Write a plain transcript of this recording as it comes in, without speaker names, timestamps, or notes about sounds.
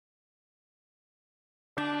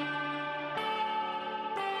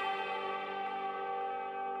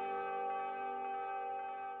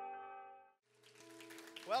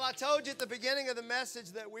Well, I told you at the beginning of the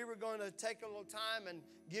message that we were going to take a little time and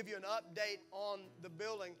give you an update on the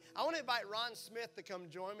building. I want to invite Ron Smith to come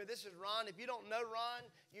join me. This is Ron. If you don't know Ron,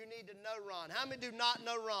 you need to know Ron. How many do not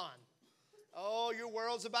know Ron? Oh, your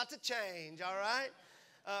world's about to change, all right?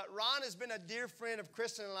 Ron has been a dear friend of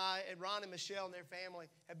Kristen and I, and Ron and Michelle and their family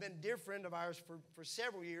have been a dear friend of ours for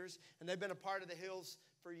several years, and they've been a part of the Hills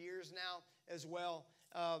for years now as well.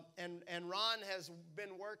 And Ron has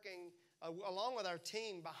been working along with our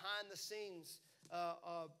team behind the scenes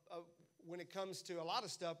when it comes to a lot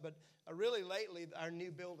of stuff, but really lately our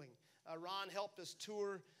new building. Ron helped us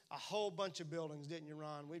tour a whole bunch of buildings, didn't you,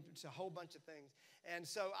 Ron? It's a whole bunch of things. And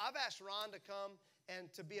so I've asked Ron to come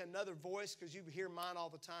and to be another voice, because you hear mine all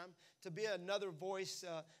the time, to be another voice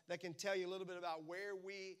that can tell you a little bit about where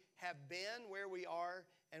we have been, where we are,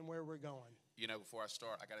 and where we're going. You know, before I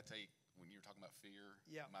start, I got to tell you, when you were talking about fear,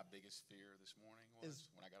 yeah. My biggest fear this morning was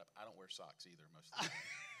when I got up, I don't wear socks either most of the time.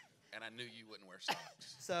 And I knew you wouldn't wear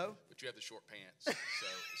socks. So? But you have the short pants. So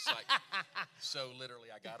it's like, so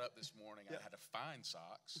literally I got up this morning, I had to find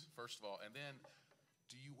socks, first of all. And then,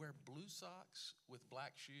 do you wear blue socks with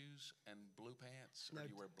black shoes and blue pants? Or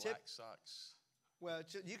do you wear black socks? Well,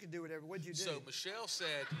 you can do whatever. What'd you do? So Michelle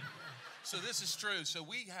said, so this is true. So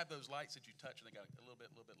we have those lights that you touch, and they got a little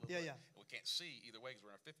bit. Yeah. We can't see either way because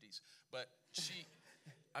we're in our 50s. But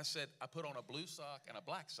I said, I put on a blue sock and a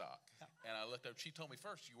black sock. And I looked up. She told me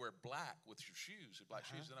first, you wear black with your shoes, black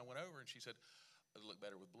shoes. Then I went over, and she said, it look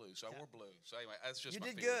better with blue. So I wore blue. So anyway, that's just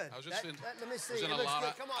my fear. You did good. I was just let me see. It looks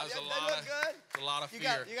good. Come on. That look good? A lot of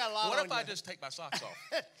fear. You got a lot What if on I just take my socks off?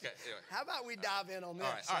 Okay, anyway. How about we dive in on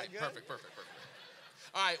this? All right. Perfect.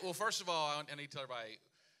 All right, well, first of all, I need to tell everybody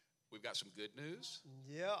we've got some good news.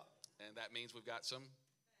 Yeah. And that means we've got some,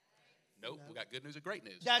 we got good news and great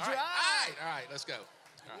news. That's right. All right, let's go.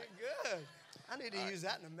 All right. You're good. I need to use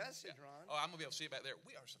that in a message, Ron. Oh, I'm going to be able to see it back there.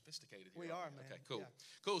 We are sophisticated here. We are, man. Okay, cool. Yeah.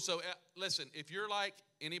 Cool, so listen, if you're like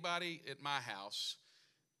anybody at my house,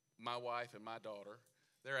 my wife and my daughter,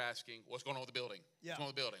 they're asking, what's going on with the building? Yeah. What's going on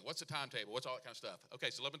with the building? What's the timetable? What's all that kind of stuff? Okay,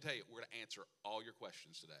 so let me tell you, we're going to answer all your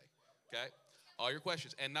questions today, okay? All your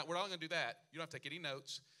questions. And we're not going to do that. You don't have to take any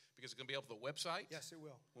notes because it's going to be up on the website. Yes, it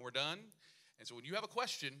will. When we're done. And so when you have a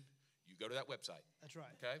question, you go to that website. That's right.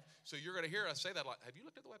 Okay? So you're going to hear us say that a lot. Have you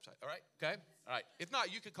looked at the website? All right? Okay? All right. If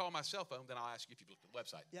not, you can call my cell phone. Then I'll ask you if you've looked at the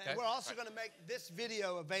website. Yeah, okay? And we're also going to make this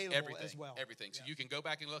video available as well. Everything. So you can go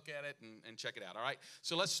back and look at it and check it out. All right?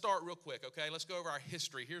 So let's start real quick, okay? Let's go over our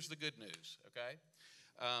history. Here's the good news, okay?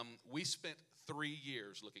 We spent 3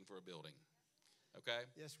 years looking for a building. Okay?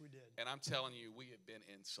 Yes, we did. And I'm telling you, we have been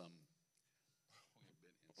in some.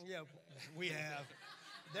 Yeah, we have.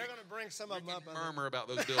 They're going to bring some of them up. Murmur about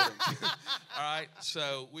those buildings. All right?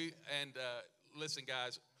 So listen,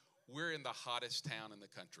 guys, we're in the hottest town in the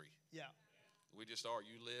country. Yeah. We just are.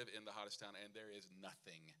 You live in the hottest town, and there is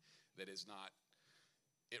nothing that is not.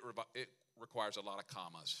 It requires a lot of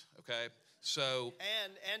commas, okay? So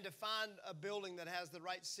and to find a building that has the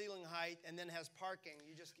right ceiling height and then has parking,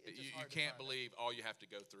 you can't believe all you have to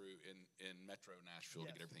go through in Metro Nashville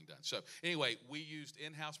to get everything done. So anyway, we used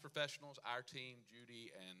in-house professionals, our team,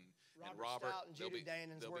 Judy and Robert. Stout and Judy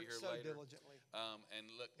Danon worked so diligently.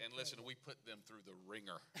 And listen, we put them through the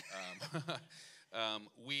ringer.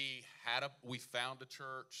 We found a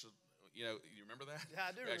church. You know, you remember that? Yeah,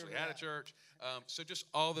 I do. We actually had a church. So just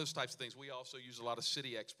all those types of things. We also use a lot of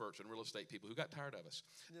city experts and real estate people who got tired of us.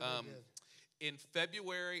 In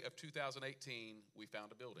February of 2018, we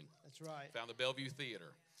found a building. That's right. Found the Bellevue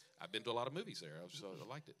Theater. I've been to a lot of movies there. I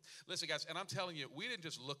liked it. Listen, guys, and I'm telling you, we didn't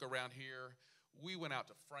just look around here. We went out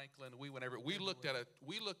to Franklin. We went everywhere. We looked at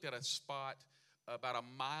a spot about a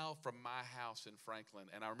mile from my house in Franklin.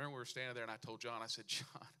 And I remember we were standing there, and I told John, I said,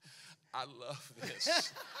 John, I love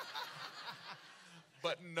this.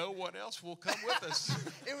 But no one else will come with us.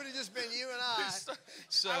 It would have just been you and I.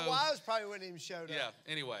 So our wives probably wouldn't even showed up. Yeah,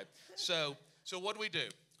 anyway. So what do?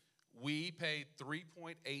 We paid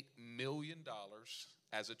 $3.8 million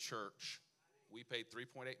as a church. We paid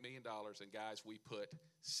 $3.8 million, and guys, we put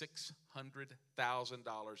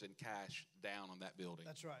 $600,000 in cash down on that building.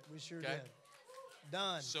 That's right. We sure did.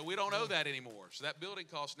 Done. So we don't owe that anymore. So that building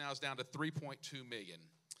cost now is down to $3.2 million.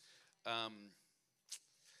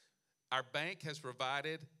 Our bank has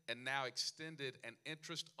provided and now extended an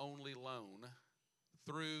interest-only loan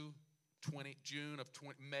through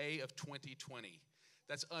May of 2020.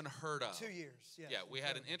 That's unheard of. 2 years, yeah. Yeah, we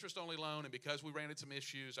had an interest-only loan, and because we ran into some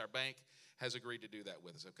issues, our bank has agreed to do that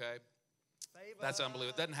with us, okay? That's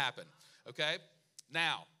unbelievable. It doesn't happen, okay?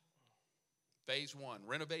 Now, phase 1,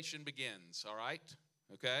 renovation begins, all right?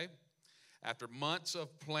 Okay? After months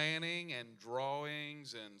of planning and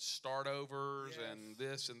drawings and start overs Yes. and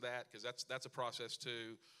this and that, because that's a process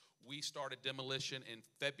too, we started demolition in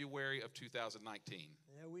February of 2019.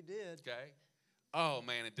 Yeah, we did. Okay? Oh,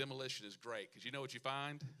 man, and demolition is great because you know what you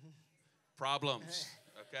find? Problems.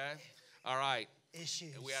 Okay? All right.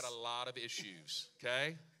 Issues. And we had a lot of issues.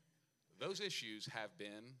 Okay? Those issues have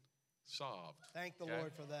been solved. Thank the Okay?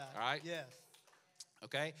 Lord for that. All right? Yes.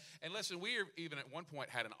 Okay? And listen, we even at one point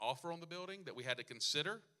had an offer on the building that we had to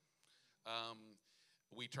consider.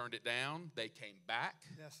 We turned it down. They came back.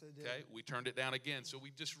 Yes, they did. Okay? We turned it down again. So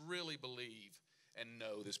we just really believe and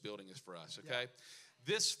know this building is for us. Okay? Yeah.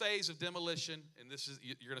 This phase of demolition, and this is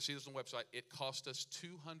you're going to see this on the website, it cost us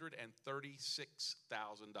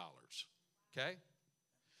 $236,000. Okay?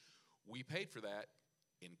 We paid for that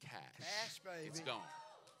in cash. Cash, baby. It's gone.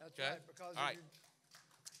 That's Okay? right. Because All right.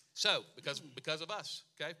 So, because of us,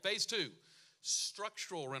 okay? Phase 2,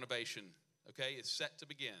 structural renovation, okay, is set to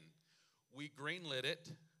begin. We greenlit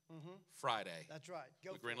it Friday. That's right.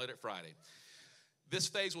 Go We for it. greenlit it Friday. This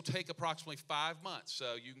phase will take approximately 5 months.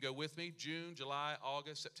 So you can go with me, June, July,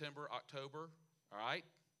 August, September, October, all right?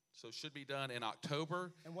 So it should be done in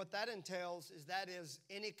October. And what that entails is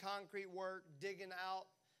any concrete work, digging out,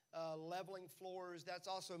 leveling floors. That's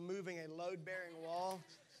also moving a load-bearing wall.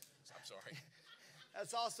 I'm sorry.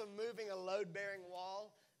 That's also moving a load-bearing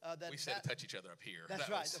wall. We said to touch each other up here. That's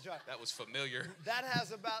right, that's right. That was familiar. That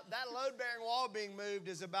load-bearing wall being moved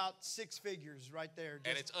is about 6 figures right there.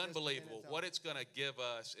 And it's unbelievable. itself. What it's going to give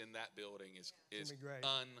us in that building is gonna be great.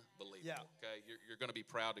 unbelievable. Yeah. Okay, you're going to be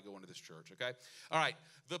proud to go into this church. Okay, all right.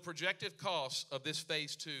 The projected cost of this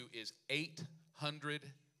phase 2 is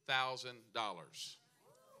 $800,000.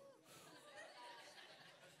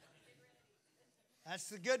 That's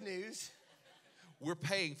the good news. We're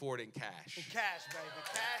paying for it in cash. Cash, baby.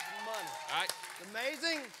 Cash money. All right.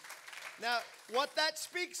 Amazing. Now, what that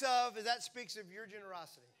speaks of your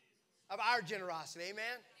generosity, of our generosity.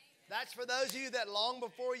 Amen? That's for those of you that long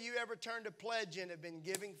before you ever turned a pledge in have been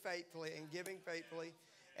giving faithfully and giving faithfully.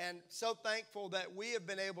 And so thankful that we have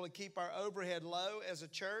been able to keep our overhead low as a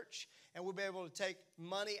church, and we'll be able to take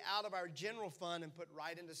money out of our general fund and put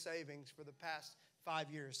right into savings for the past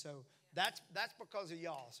 5 years. So that's because of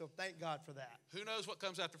y'all. So thank God for that. Who knows what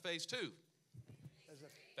comes after phase 2?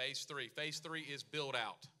 Phase 3. Phase 3 is build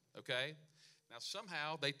out. Okay? Now,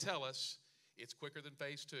 somehow they tell us it's quicker than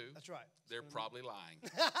phase 2. That's right. They're probably lying.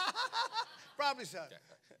 Probably so. Okay.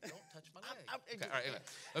 Don't touch my leg. Okay, all right, anyway.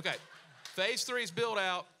 Okay. Phase 3 is build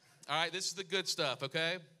out. All right, this is the good stuff,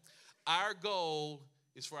 okay? Our goal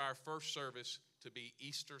is for our first service to be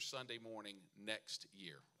Easter Sunday morning next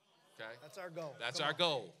year. Okay? That's our goal. That's Come our on.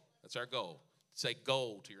 goal. That's our goal. Say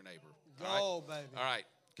goal to your neighbor. Goal, baby. All right.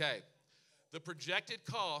 Okay. The projected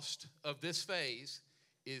cost of this phase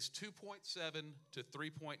is $2.7 to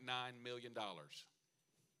 $3.9 million.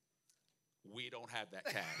 We don't have that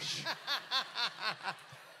cash.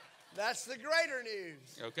 That's the greater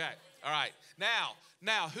news. Okay. All right. Now,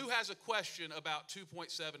 who has a question about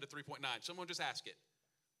 2.7 to 3.9? Someone just ask it.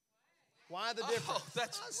 Why the difference? Oh,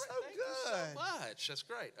 that's Oh, great. so Thank you good. so much. That's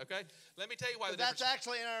great. Okay. Let me tell you why the That's difference.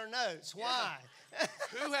 actually in our notes. Why?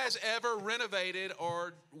 Who has ever renovated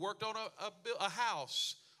or worked on a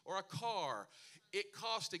house or a car? It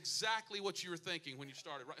cost exactly what you were thinking when you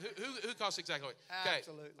started. Right? Who cost exactly what? Okay.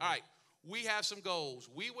 Absolutely. All right. We have some goals.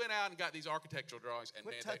 We went out and got these architectural drawings, and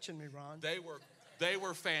Quit man, touching me, Ron. they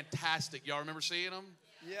were fantastic. Y'all remember seeing them?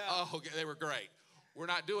 Yeah. Oh, they were great. We're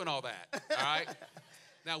not doing all that. All right.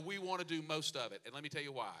 Now we want to do most of it, and let me tell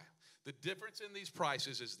you why. The difference in these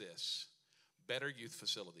prices is this: better youth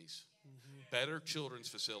facilities, better children's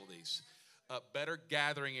facilities, better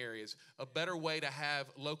gathering areas, a better way to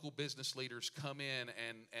have local business leaders come in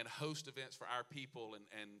and host events for our people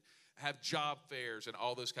and have job fairs and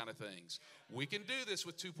all those kind of things. We can do this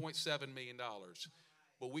with $2.7 million,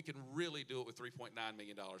 but we can really do it with $3.9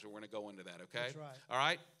 million, and we're going to go into that, okay? That's right. All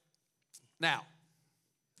right? Now,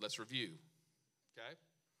 let's review, okay?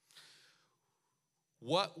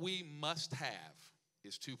 What we must have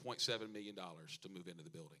is $2.7 million to move into the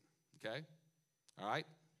building, okay? All right?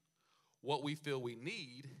 What we feel we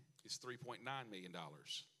need is $3.9 million,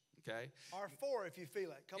 okay? Or 4 if you feel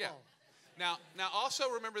it. Come on. Now, also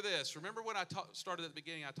remember this. Remember when I started at the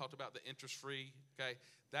beginning, I talked about the interest-free, okay?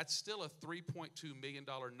 That's still a $3.2 million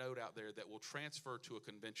note out there that will transfer to a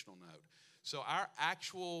conventional note. So our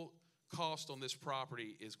actual cost on this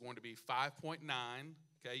property is going to be 5.9.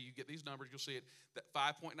 Okay, you get these numbers, you'll see it. That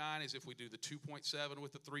 5.9 is if we do the 2.7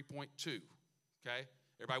 with the 3.2. Okay,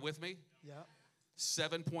 everybody with me? Yeah.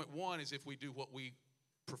 7.1 is if we do what we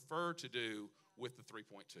prefer to do with the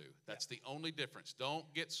 3.2. That's the only difference. Don't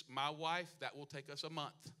get my wife. That will take us a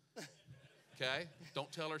month. Okay?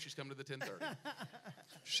 Don't tell her she's coming to the 10:30.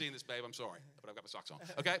 She's seeing this, babe. I'm sorry, but I've got my socks on.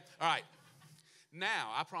 Okay? All right.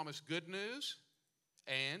 Now, I promise good news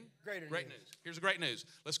and great news. Here's the great news.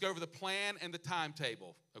 Let's go over the plan and the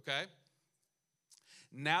timetable, okay?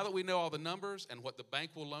 Now that we know all the numbers and what the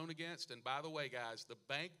bank will loan against, and by the way, guys, the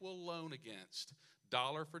bank will loan against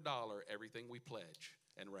dollar for dollar everything we pledge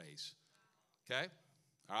and raise, okay?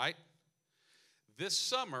 All right? This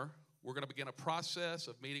summer, we're going to begin a process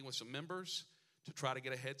of meeting with some members to try to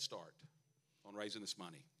get a head start on raising this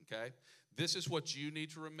money, okay? This is what you need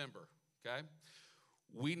to remember, okay?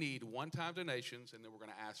 We need one-time donations, and then we're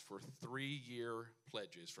going to ask for 3-year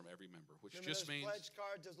pledges from every member, which Remember just those means pledge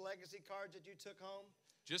cards, those legacy cards that you took home?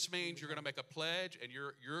 just means you're going to make a pledge, and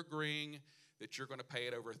you're agreeing that you're going to pay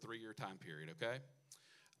it over a 3-year time period, okay?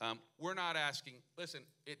 We're not asking, listen,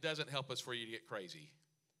 it doesn't help us for you to get crazy,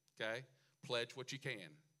 okay? Pledge what you can.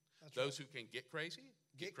 That's Those right. who can get crazy,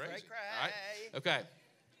 get cray crazy. cray. All right? Okay.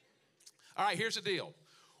 All right, here's the deal.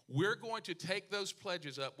 We're going to take those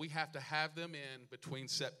pledges up. We have to have them in between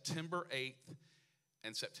September 8th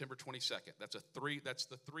and September 22nd. That's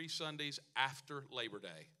the 3 Sundays after Labor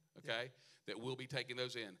Day, okay, that we'll be taking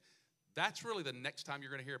those in. That's really the next time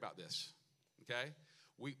you're going to hear about this, okay?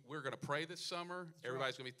 We're going to pray this summer.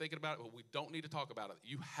 Everybody's going to be thinking about it, but we don't need to talk about it.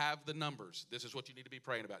 You have the numbers. This is what you need to be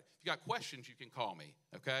praying about. If you got questions, you can call me,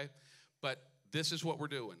 okay? But this is what we're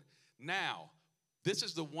doing. Now, this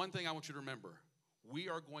is the one thing I want you to remember. We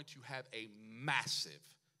are going to have a massive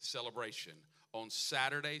celebration on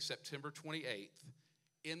Saturday, September 28th,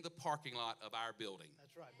 in the parking lot of our building.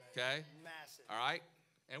 That's right, baby. Okay? Massive. All right?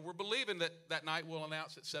 And we're believing that night we'll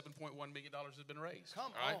announce that $7.1 million has been raised. Come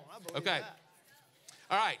all right? on, I believe okay. that.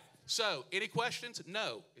 All right. So, any questions?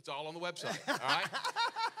 No. It's all on the website. All right?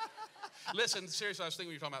 Listen, seriously, I was thinking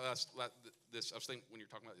when you were talking about this. I was thinking when you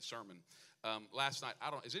were talking about this sermon last night.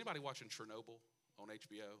 Is anybody watching Chernobyl on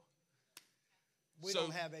HBO? We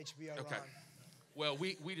don't have HBO, okay. Ron. Well,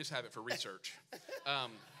 we just have it for research.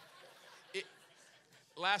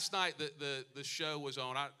 Last night the show was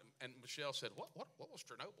on, and Michelle said, "What was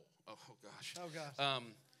Chernobyl?" Oh gosh. Oh gosh.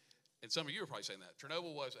 And some of you are probably saying that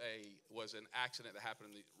Chernobyl was an accident that happened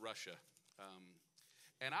in Russia,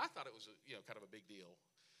 and I thought it was kind of a big deal.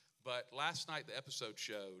 But last night the episode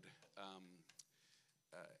showed,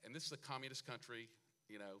 and this is a communist country,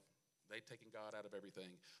 they'd taken God out of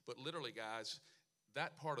everything. But literally, guys,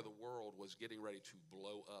 that part of the world was getting ready to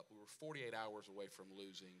blow up. We were 48 hours away from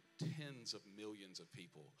losing tens of millions of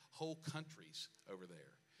people, whole countries over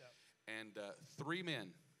there. Yep. And 3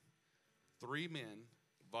 men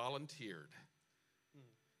volunteered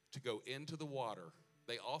to go into the water.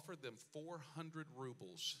 They offered them 400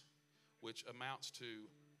 rubles, which amounts to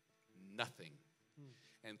nothing.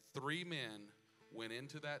 And 3 men went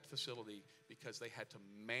into that facility because they had to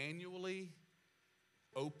manually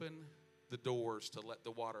open the doors to let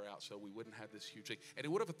the water out so we wouldn't have this huge thing. And it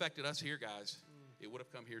would have affected us here, guys. It would have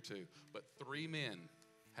come here too. But 3 men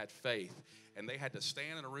had faith, and they had to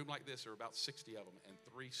stand in a room like this. There were about 60 of them, and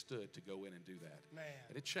 3 stood to go in and do that. Man.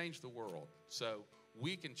 And it changed the world. So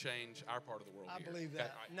we can change our part of the world I here. believe Okay?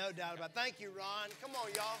 that. No doubt about it. Thank you, Ron. Come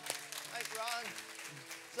on, y'all. Thanks, Ron.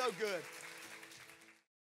 So good.